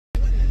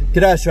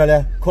G'day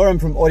Australia, Coram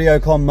from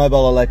Audiocom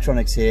Mobile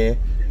Electronics here.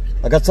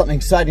 I got something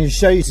exciting to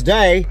show you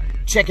today.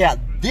 Check out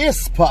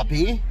this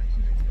puppy.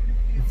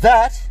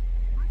 That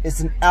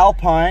is an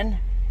Alpine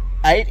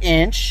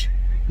 8-inch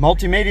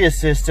multimedia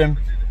system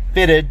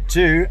fitted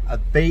to a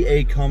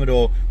VE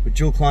Commodore with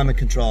dual climate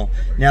control.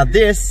 Now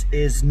this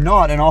is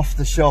not an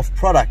off-the-shelf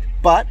product,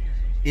 but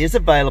is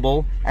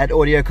available at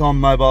Audiocom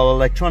Mobile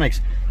Electronics.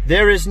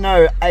 There is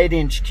no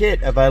 8-inch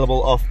kit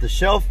available off the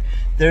shelf.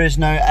 There is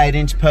no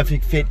 8-inch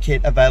perfect fit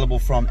kit available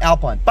from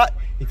Alpine. But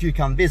if you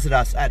come visit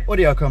us at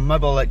Audiocom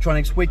Mobile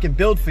Electronics, we can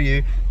build for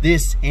you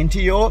this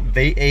into your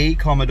VE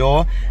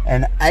Commodore,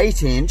 an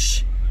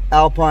 8-inch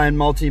Alpine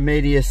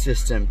multimedia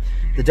system.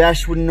 The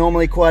dash wouldn't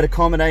normally quite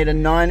accommodate a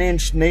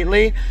 9-inch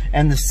neatly,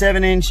 and the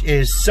 7-inch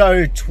is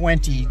so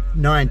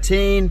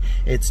 2019,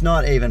 it's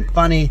not even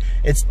funny.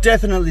 It's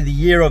definitely the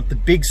year of the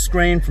big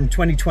screen from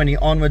 2020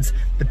 onwards.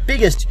 The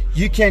biggest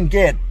you can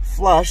get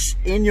flush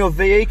in your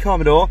VE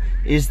Commodore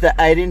is the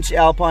 8-inch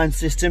Alpine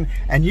system,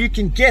 and you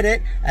can get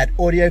it at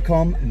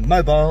Audiocom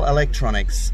Mobile Electronics.